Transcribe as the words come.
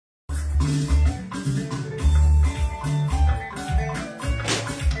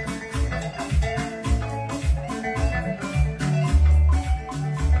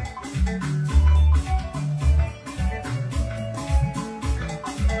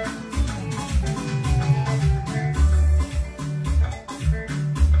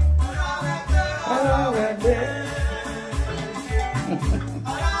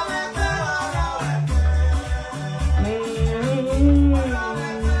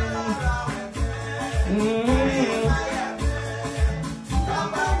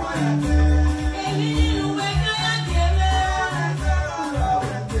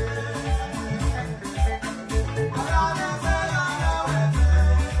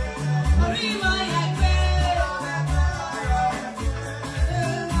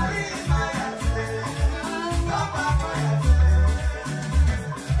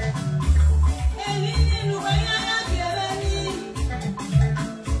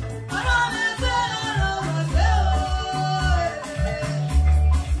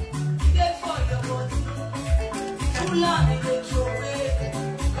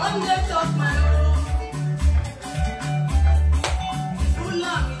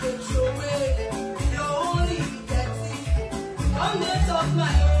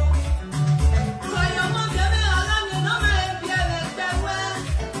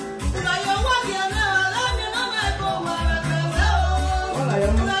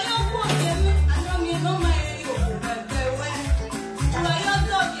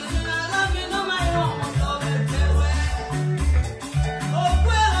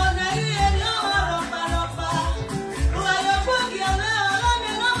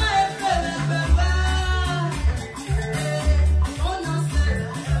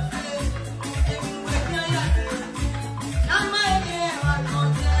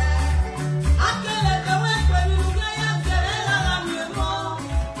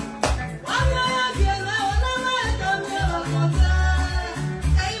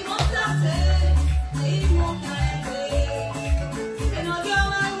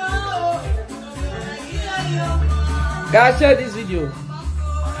Guys, share this video.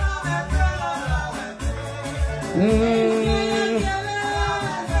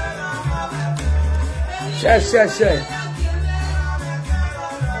 Share.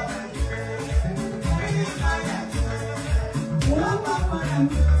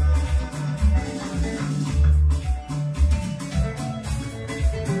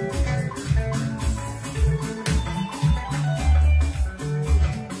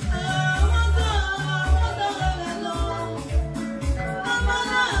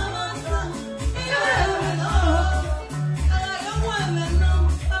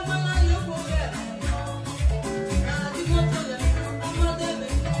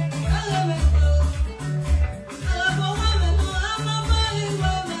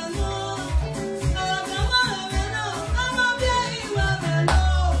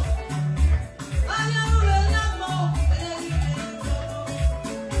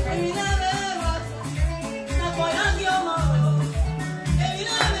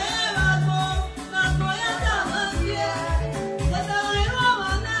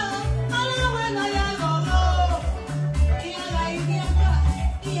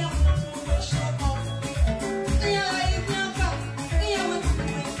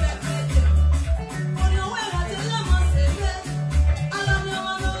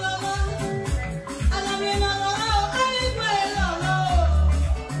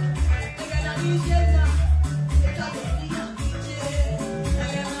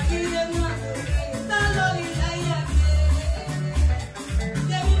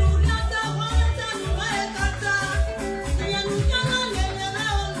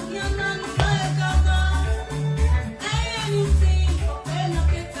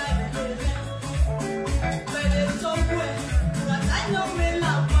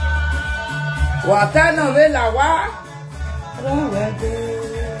 Watano vela wa.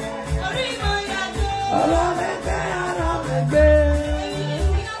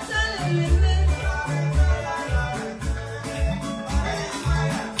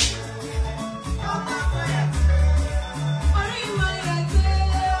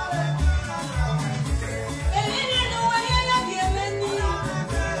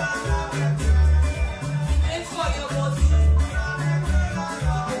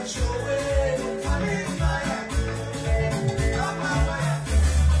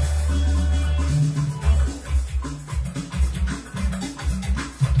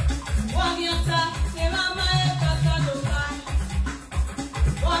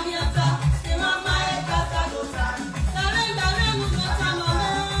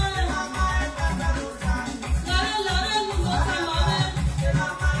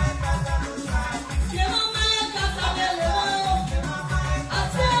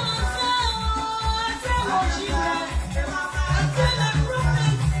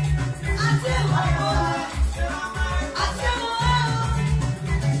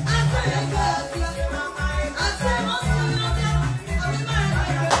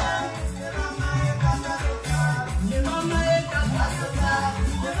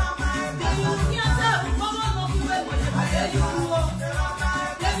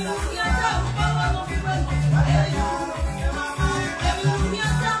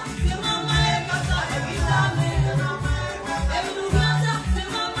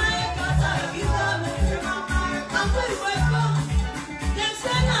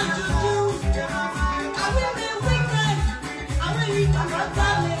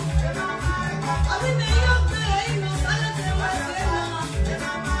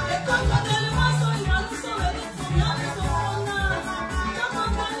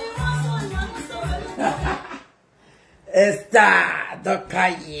 Esta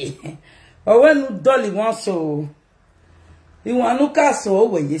dokaye. But when you dolly want so, you want to castle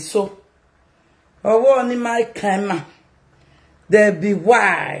when you so. Or one in my camera. They be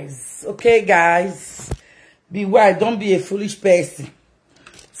wise. Okay, guys? Be wise. Don't be a foolish person.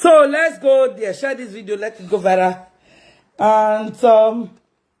 So let's go there. Share this video. Let it go viral. And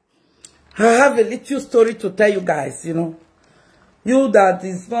I have a little story to tell you guys, you know. You that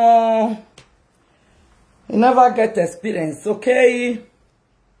is not, you never get experience, okay?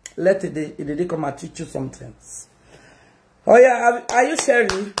 Let it come and teach you some things. Oh yeah, are you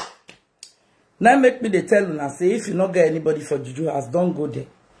sharing? Now make me they tell you now, say if you not get anybody for Juju house, don't go there.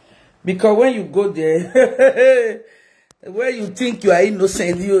 Because when you go there, where you think you are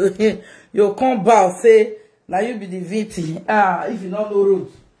innocent, you come back say, now you be the victim. Ah, if you not know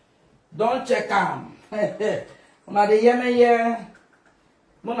road, don't check them. Now the yemen here,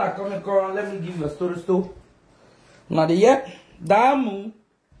 Mona come, let me give you a story. Now the year, Damu.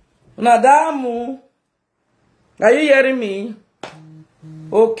 Now Damu. Are you hearing me?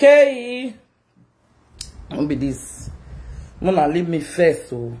 Okay. Don't be this. Mona leave me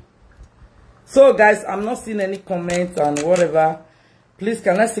first. So guys, I'm not seeing any comments and whatever. Please,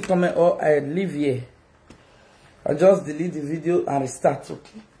 can I see comment or I leave here? I just delete the video and restart,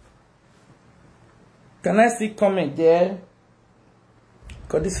 okay? Can I see comment there?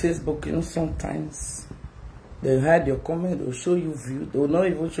 Because this Facebook, you know, sometimes they'll hide your comment, they'll show you view, they will not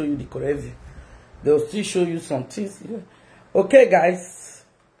even show you the correct view. They'll still show you some things. Yeah. Okay, guys.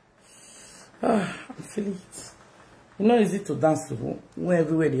 I'm feeling it. You know, easy to dance to when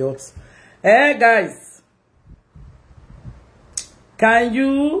everywhere they hot. Hey, guys. Can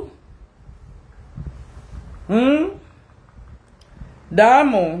you?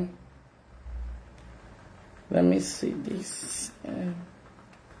 Damo. Let me see this.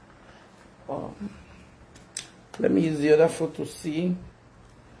 Let me use the other photo to see.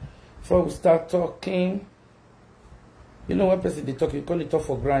 Before we start talking. You know when person they talk, you call it off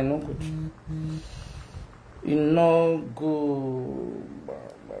for grind, no good. You know good.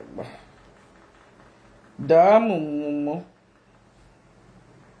 Damo.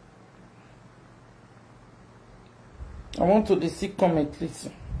 I want to see comment, please.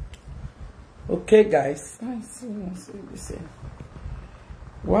 Okay, guys. I see.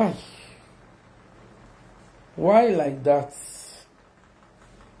 Why? Why like that?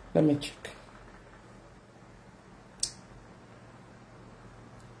 Let me check.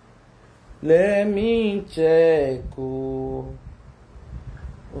 Let me check. Oh.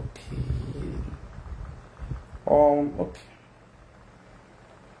 Okay. Okay.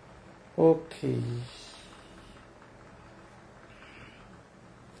 Okay.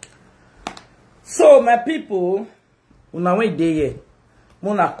 So my people, una wait there here.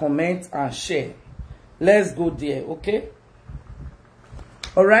 Mona comment and share. Let's go there, okay?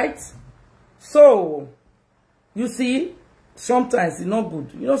 All right. So you see, sometimes it's not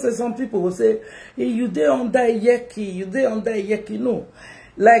good. You know, say some people will say, hey, you there under Yeki, you there under Yeki. No,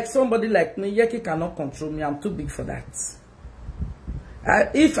 like somebody like me, Yeki cannot control me. I'm too big for that.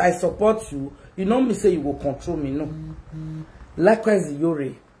 If I support you, you know me say you will control me. No. Likewise,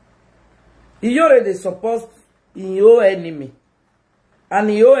 Iyore. Iyore they support your enemy,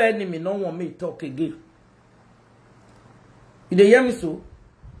 and your enemy no want me to talk again. You dey hear me so?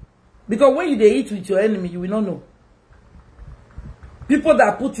 Because when you dey eat with your enemy, you will not know. People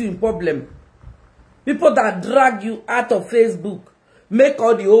that put you in problem, people that drag you out of Facebook, make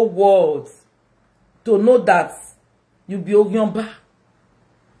all the whole world to know that you be Ogyomba.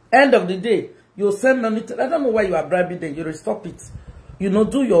 End of the day, you'll send money to, I don't know why you are bribing them. You will stop it. You know,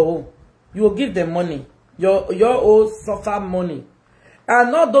 do your own. You will give them money. Your own suffer money.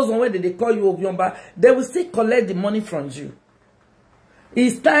 And not those where they call you Ogyomba, they will still collect the money from you.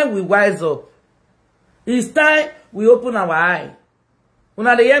 It's time we wise up. It's time we open our eye.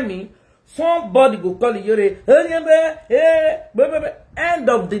 When they hear me, somebody go call Iyore. End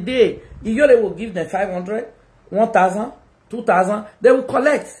of the day, Iyore will give them 500, 1,000, 2,000. They will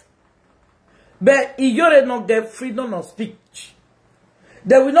collect. But Iyore not get freedom of speech.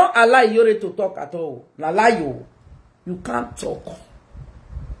 They will not allow Iyore to talk at all. Allow you. You can't talk.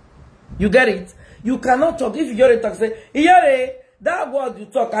 You get it? You cannot talk. If Iyore talk, say, Iyore, that word you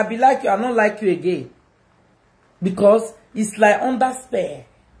talk, I be like you, I not like you again. Because it's like under spare.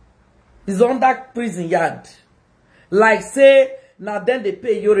 It's under prison yard. Like say, now then they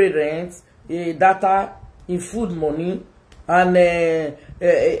pay Iyore rent, data, in food money, and a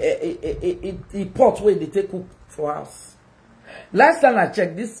pot where they take cook for us. Last time I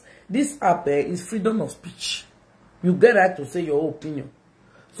checked, this app is freedom of speech. You get right to say your opinion.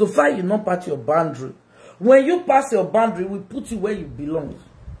 So far you not part your boundary. When you pass your boundary, we put you where you belong.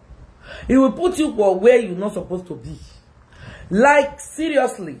 It will put you where you're not supposed to be. Like,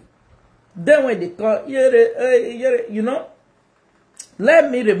 seriously. Then when they call, Iyore, you know,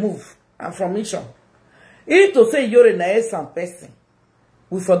 let me remove information. If to say Iyore na some person,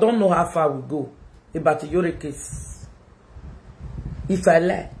 we for don't know how far we go about the Iyore case. If I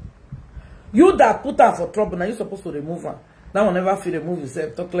lie, you that put her for trouble, now you're supposed to remove her. That will never feel remove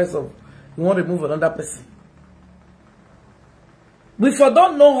yourself. Talk less of you want to remove another person. We for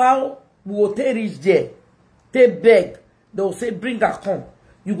don't know how we will take reach there. They beg. They will say, bring her come.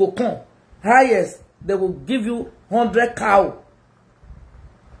 You go come. Highest, they will give you 100 cow.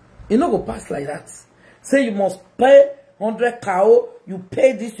 You no go pass like that. Say you must pay 100 cow. You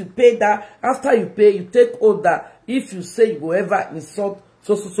pay this, you pay that. After you pay, you take all that. If you say you will ever insult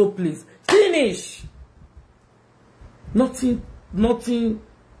so please. Finish. Nothing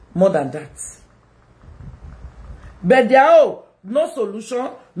more than that. But there are no solution,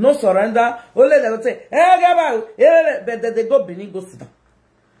 no surrender. Only they will say, but they go Benin, go sit down.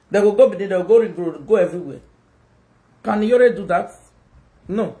 They will go Benin, they will go everywhere. Can Iyore do that?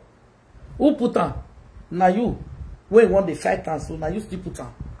 No. Who put on? Now you. When you want the fight and so now you still put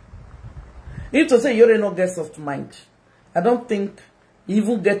on. If to say Iyore no get soft mind, I don't think he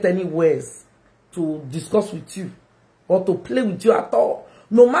even get any words to discuss with you or to play with you at all.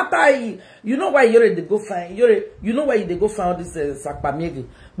 No matter, you know why Iyore they go find Iyore, you know why they go find all this sakpamege,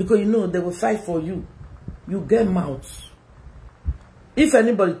 because you know they will fight for you. You get mouth. If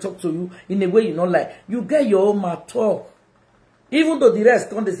anybody talk to you in a way you not like, you get your own mouth talk. Even though the rest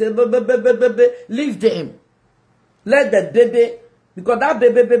come, they say, baby, leave them. Let the baby, because that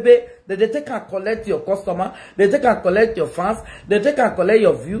baby, they take and collect your customer, they take and collect your fans, they take and collect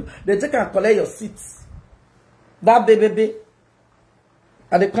your view, they take and collect your seats. That baby.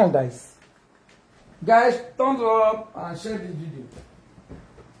 And they come, guys. Guys, thumbs up and share this video.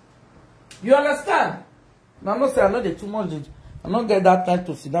 You understand? Now, I'm not saying I know they too much. I don't get that time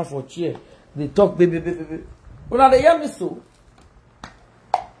to sit down for a chair. They talk, baby. Well, now they hear me so.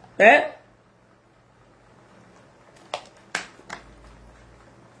 Eh?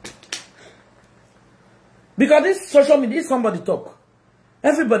 Because this social media, if somebody talk,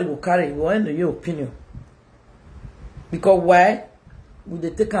 everybody will carry, will end your opinion. Because why? Would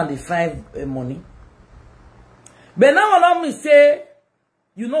they take on the find money? But now allow me say,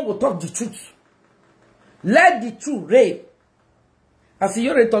 you know, go talk the truth. Let the truth reign. As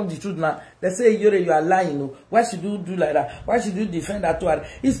Iyore talk the truth now, they say, Iyore, you are lying. No? Why should you do like that? Why should you defend that Tuari?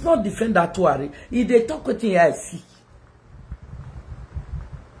 It's not defend that Tuari. If they talk with you, I see.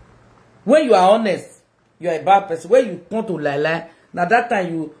 When you are honest, you are a bad person. When you want to lie, now that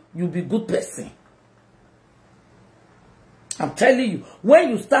time you be good person. I'm telling you, when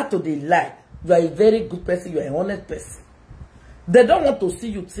you start to lie, you are a very good person, you are an honest person. They don't want to see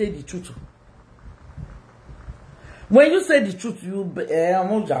you say the truth. When you say the truth,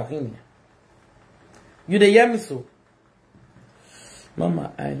 I'm not joking. You dey hear me so?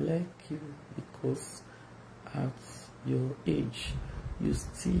 Mama, I like you because at your age, you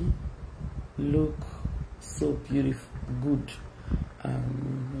still look so beautiful, good.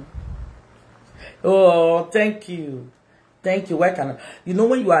 Oh, thank you. Thank you. Why can I? You know,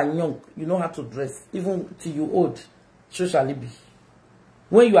 when you are young, you know how to dress. Even till you old, so shall it be.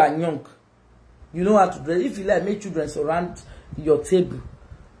 When you are young, you know how to dress. If you like, make children surround your table.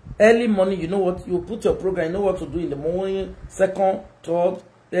 Early morning, you know what, you put your program, you know what to do in the morning, second, third,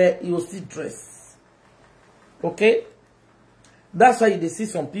 you will still dress. Okay? That's why you see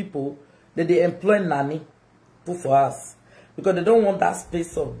some people that they employ nanny, put for us. Because they don't want that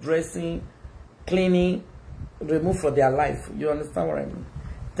space of dressing, cleaning, remove for their life. You understand what I mean?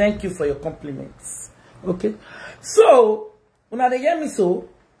 Thank you for your compliments. Okay? So, when they hear me so,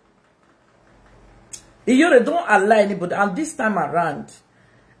 Iyore don't allow anybody, and this time around,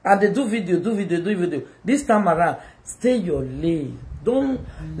 and they do video. This time around, stay your lane. Don't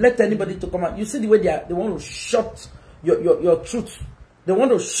let anybody to come out. You see the way they want to shut your truth. They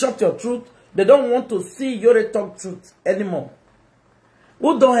want to shut your truth. They don't want to see Iyore talk truth anymore.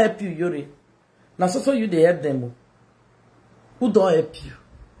 Who don't help you, Iyore? Now so you they help them. Who don't help you?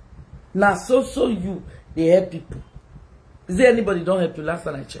 Now so you they help people. Is there anybody don't help you? Last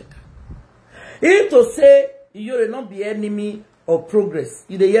time I checked. If to say Iyore not be enemy of progress,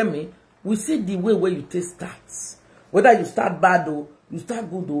 you they hear me? We see the way where you take starts. Whether you start bad or you start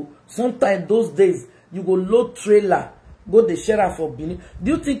good or sometimes those days you go load trailer, go the sheriff for Benin.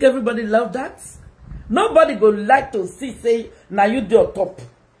 Do you think everybody love that? Nobody go like to see say now you do your top.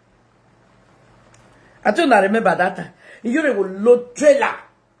 I don't remember that time. Iyore will load trailer.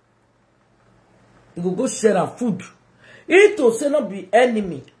 You go share our food. It to say not be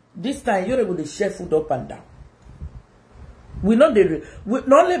enemy. This time Iyore go dey share food up and down. We know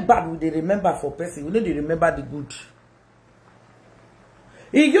not only bad we dey remember for person, we know they remember the good.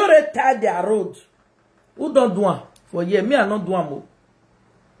 Iyore tie their road. Who don't do one? For yeah, me I not do one more.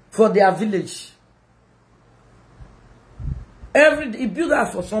 For their village. He build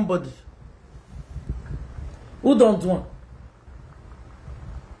that for somebody. Who don't do one?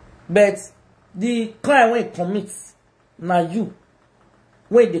 But the crime when it commits, now you,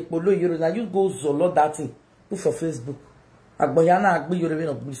 when they follow you, now you go zolo that thing, put for Facebook. Agboyana agbe Iyore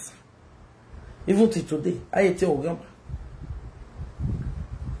of Greece. Even till today, I tell you,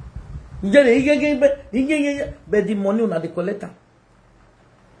 but the money on the collector.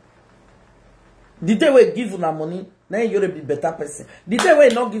 The day we give you money, now Iyore be better person. The day we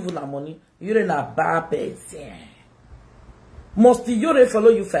not give you money, Iyore na bad person. Must Iyore follow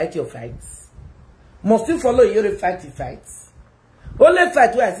you fight your fights? Must you follow Iyore fight your fights? Only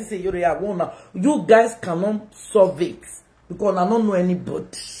fight where I see say Iyore have won. You guys cannot solve it because I don't know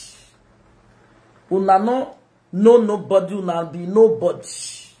anybody. Una no know nobody, una be nobody.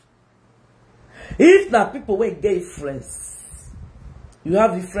 If now people will get friends, you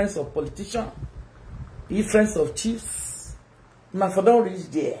have the friends of politicians, the friends of chiefs. Now for don't reach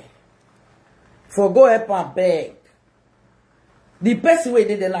there. For go help and beg. The person where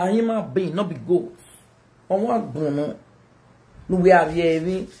they did a human being, not be ghost. On what bono? No, we are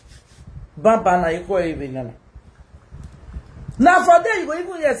here. Baba na you call even now. Now for them you go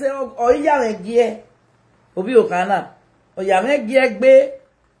even say oh yeah gear. Obi okana. Oh yeah gear be.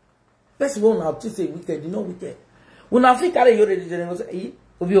 Person won't have to say wicked, you know wicked. When I think carry Iyore dey go say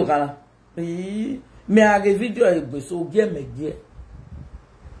Obi okana. Me I get video so gear me gear.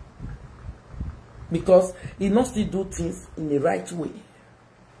 Because he not still do things in the right way.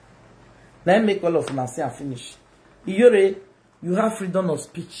 Now make all of them say and finish. Iyore, you have freedom of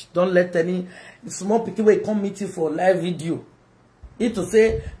speech. Don't let any small people will come meet you for live video. It to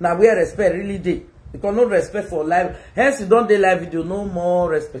say now where respect really dey. Because no respect for live. Hence you don't do live video, no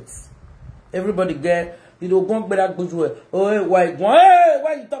more respect. Everybody get you don't go back go. Oh why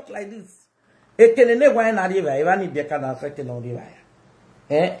you talk like this? Ekenene why na river? Even if they can affect no river.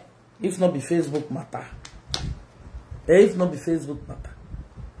 Eh? If not be Facebook matter. If not be Facebook matter.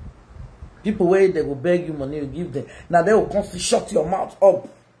 People where they will beg you money, you give them. Now they will constantly shut your mouth up.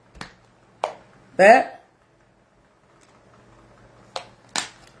 Eh?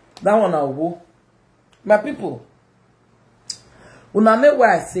 That one I will go. My people. Una know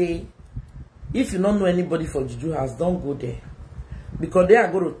why I say, if you don't know anybody for Juju house, don't go there. Because they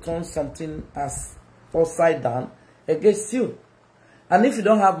are going to turn something as upside down against you. And if you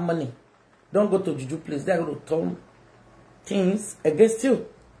don't have money, don't go to Juju place. They are going to turn things against you.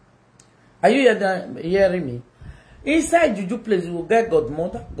 Are you hearing me? Inside Juju place, you will get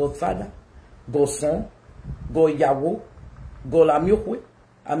godmother, godfather, godson, godyawo, godamiokwe,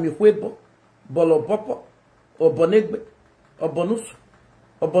 amikwebo, bolopopo, obonegbe, obonusu,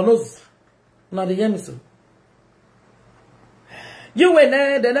 obonoz. Now they hear me so. You were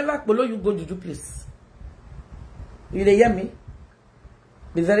there, they never follow you go Juju place. You they hear me?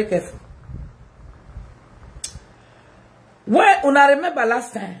 Be very careful. When I remember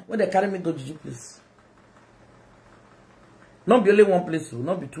last time when they carry me go Juju place. Not be only one place,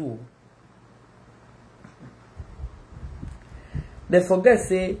 not be two. They forget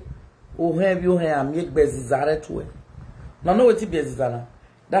say, oh have you here make bezizare to it. Now know what it bezizara.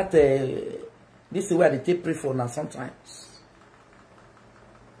 That this is where they take pray for now sometimes.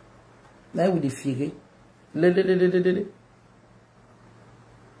 Now with the figure. You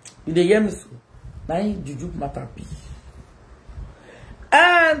dey hear me so? Now Juju matter be.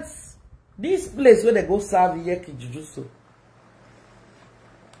 And this place where they go serve Yeki Juju so.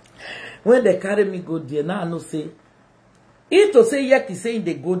 When they carry me go there, now I know say. If to say Yeki saying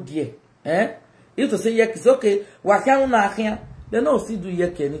they go there, if to say Yeki say okay, waka una here, they no still do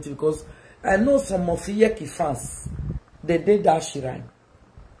Yeki anything because I know some of the Yeki fans. They did that shrine.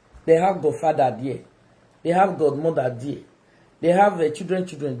 They have Godfather there. They have Godmother there. They have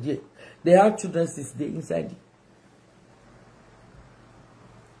children there. They have children since they inside.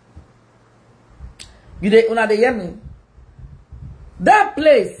 You they hear me? That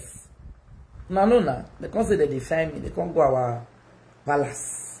place. No. They can't say that they find me. They can't go our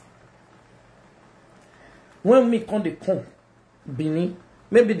palace. When me come, Bini,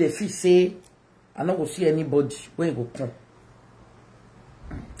 maybe they feel say, I not go see anybody where you go come.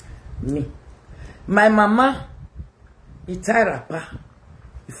 Me. My mama, he tie rapper.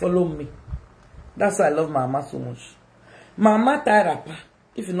 He follow me. That's why I love my mama so much. Mama tie rapper.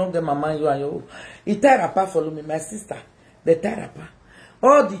 If you don't get my man, you and your he tie rapper follow me, my sister. They tie rapper.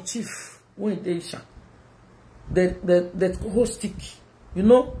 All the chief when they shine. The whole stick. You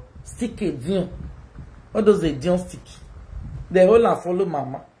know, stick a dion. All those a dion stick. They all and follow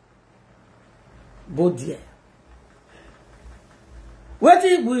mama. Go there. What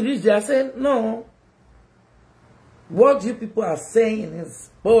if we reach there? I say, no. What you people are saying is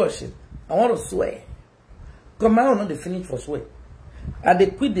bullshit. I want to swear. Because I don't know the finish for swear. And they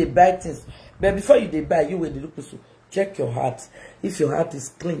quit they buy things. But before you they buy, you will look to check your heart. If your heart is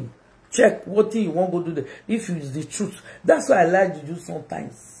clean. Check what thing you want to go do there. If it's the truth. That's what I like to do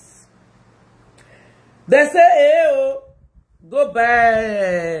sometimes. They say, hey, oh, go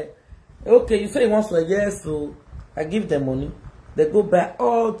buy. Okay, you say you want to, yes, so I give them money. They go buy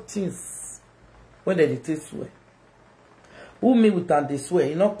all things when they take swear. Who me with and they swear,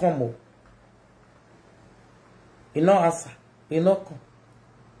 you not come up. You not answer. You not come.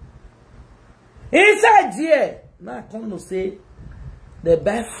 Inside here, now I come to say they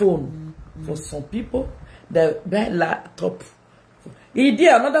buy phone for some people, they buy laptop. He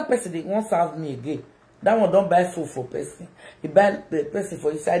did another person that wants to have me again. That one don't buy phone for person. He buy the person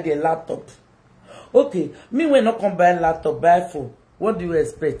for inside their laptop. Okay, me when not come buy laptop, buy phone. What do you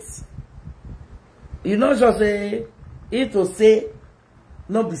expect? You know just say it will say,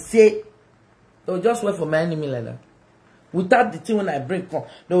 not be say, they will just wait for my enemy like that. Without the thing when I bring come,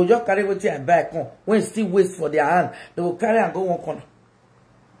 they will just carry what I buy come. When it still waits for their hand, they will carry and go one corner.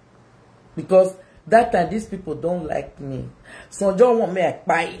 Because that time these people don't like me. Some just want me to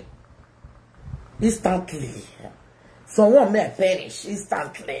buy instantly. Some want me to perish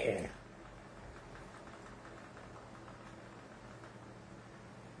instantly.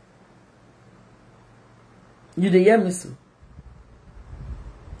 You dey hear me so?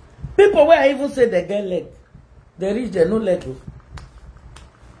 People where I even say they get leg, they reach there, no leg.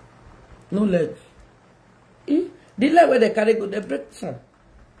 No leg. The leg where they carry go, they break some.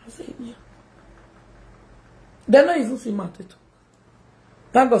 I say, yeah. They not even see my tattoo.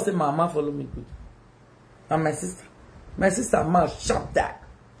 Thank God say my mama follow me good. And my sister. My sister mouth shut that.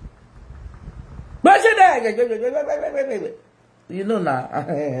 But she there. You know now.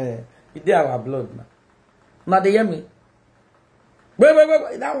 It dey our blood now. Now they hear me.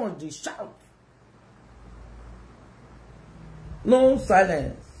 Wait. That one the shout. No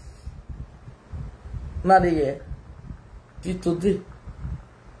silence. Now they hear. Till today.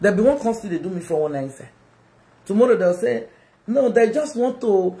 There be one constantly they do me from one inside. Tomorrow they'll say, no, they just want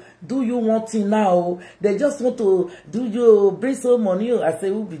to do you one thing now. They just want to do you bring some money. I say,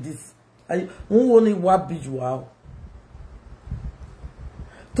 who be this? Who only what be you out?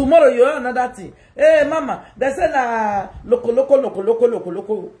 Tomorrow you hear another thing. Hey mama, they say na loco.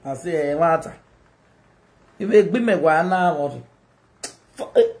 I say, hey, what? You make me wana what?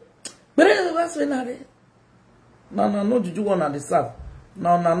 But what's when I no juju one at the serve.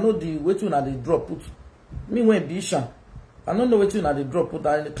 Now know the way to na the drop put. Me when bishan. I don't know what you na the drop put.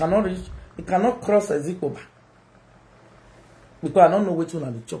 I cannot reach. It cannot cross a zip over. Because I don't know what you na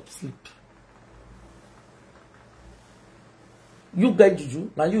the chop sleep. You get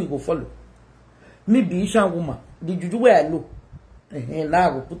juju, now you go follow. Me be Ishan woman. The juju where I know. And now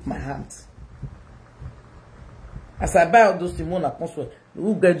I will put my hands. As I buy all those things, I come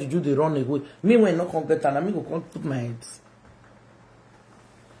who get juju, they run away. Me when not come get and I go come put my hands.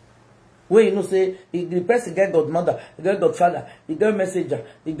 When you know say the person get godmother, he get godfather, he get messenger,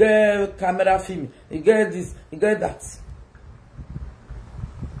 he get camera film, he get this, he get that.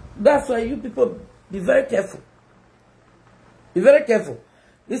 That's why you people be very careful. Be very careful.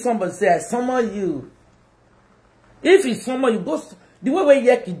 If somebody say I summon you, if it's someone you go the way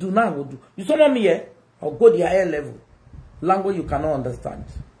you do now will do. You summon me here, I'll go the higher level. Language you cannot understand.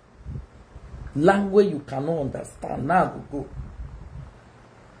 Language you cannot understand. Now go.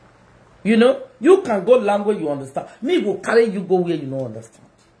 You know, you can go language you understand. Me will carry you go where you don't understand.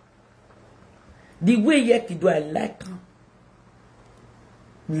 The way you do, I like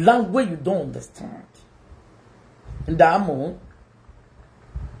language you don't understand. In the amount,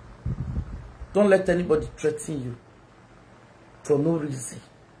 don't let anybody threaten you for no reason.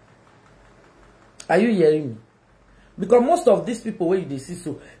 Are you hearing me? Because most of these people where you see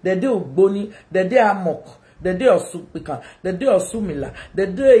so, they do boni, they do amok, they do osupika, they do osumila, they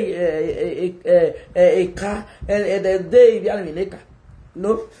do eka, they do yamineka.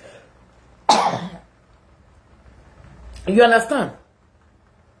 No? You understand?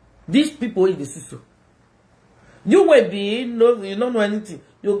 These people where you see so. You will be, no, you don't know anything.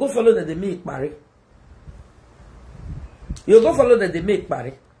 You go follow that they make marry. You go follow that they make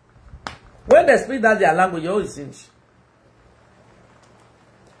marry. When they speak that their language, you always finish.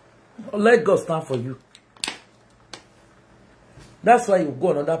 Let God stand for you. That's why you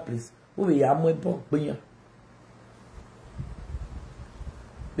go another place.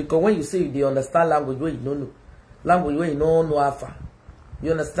 Because when you say they understand language where you don't know, language where you don't know alpha,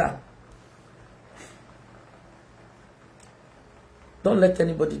 you understand? Don't let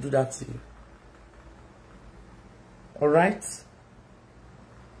anybody do that to you. Alright?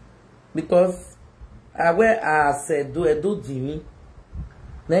 Because where I said do me,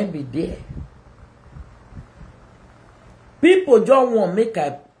 let me be there. People just want make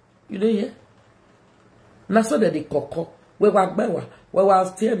you know here. Now so that they coco. Where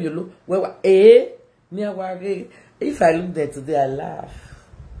was still you look, where if I look there today, I laugh.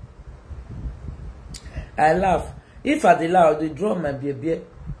 I laugh. If I allow they draw my baby,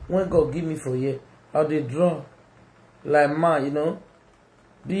 when God give me for you, how they draw like man, you know,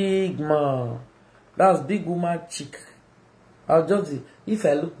 big man. That's big woman chick. I'll just if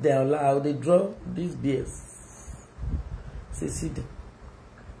I look there, how they draw these beers. See them.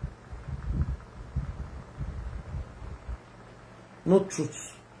 No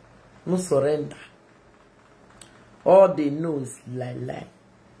truth, no surrender. All they know is lie.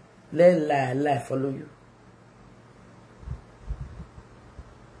 Let lie follow you.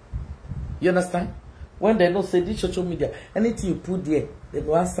 You understand? When they don't say this social media, anything you put there, they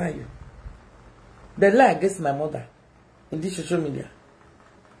will answer you. They lie against my mother in this social media.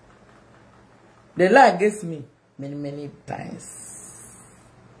 They lie against me many times.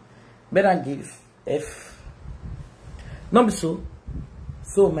 Better give F. Not be so.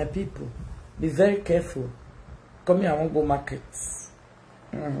 So my people, be very careful. Come here, I won't go markets.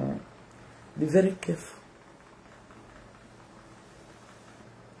 Be very careful.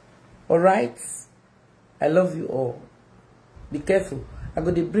 Alright? I love you all. Be careful. I'm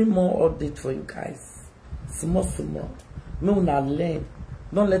going to bring more updates for you guys. Small. Me una learn.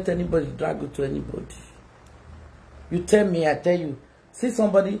 Don't let anybody drag you to anybody. You tell me, I tell you. See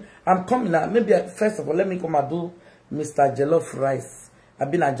somebody, I'm coming now. Maybe first of all, let me come and do Mr. Jollof Rice.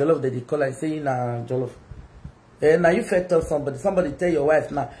 I've been at Jollof, they call it, saying Jollof. Now you first tell somebody tell your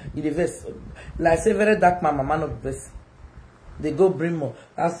wife now, you the verse. Like say very dark man of the verse. They go bring more.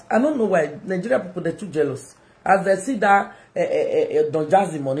 As I don't know why Nigerian people they're too jealous. As they see that Don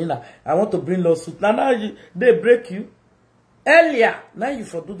Jazzy money now, I want to bring lawsuit. Now they break you. Earlier, now you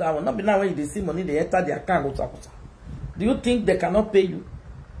for do that one. Not be now when they see money, they enter their account. Do you think they cannot pay you?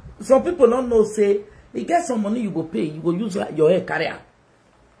 Some people don't know, say, you get some money, you go pay, you go use your hair career.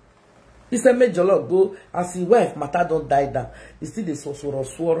 It's a major lot go, as his wife, matter don't die down. You see the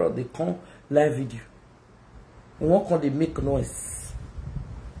swallow, they come live video. And what can they make noise?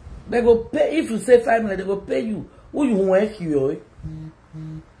 They go pay, if you say 5 minutes, they go pay you. Who you want here?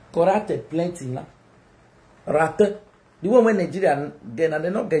 Corrected plenty now. Ratte. The one when Nigeria get and they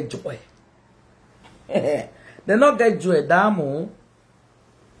not get joy. They not get joy, damn.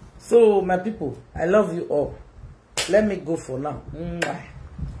 So my people, I love you all. Let me go for now.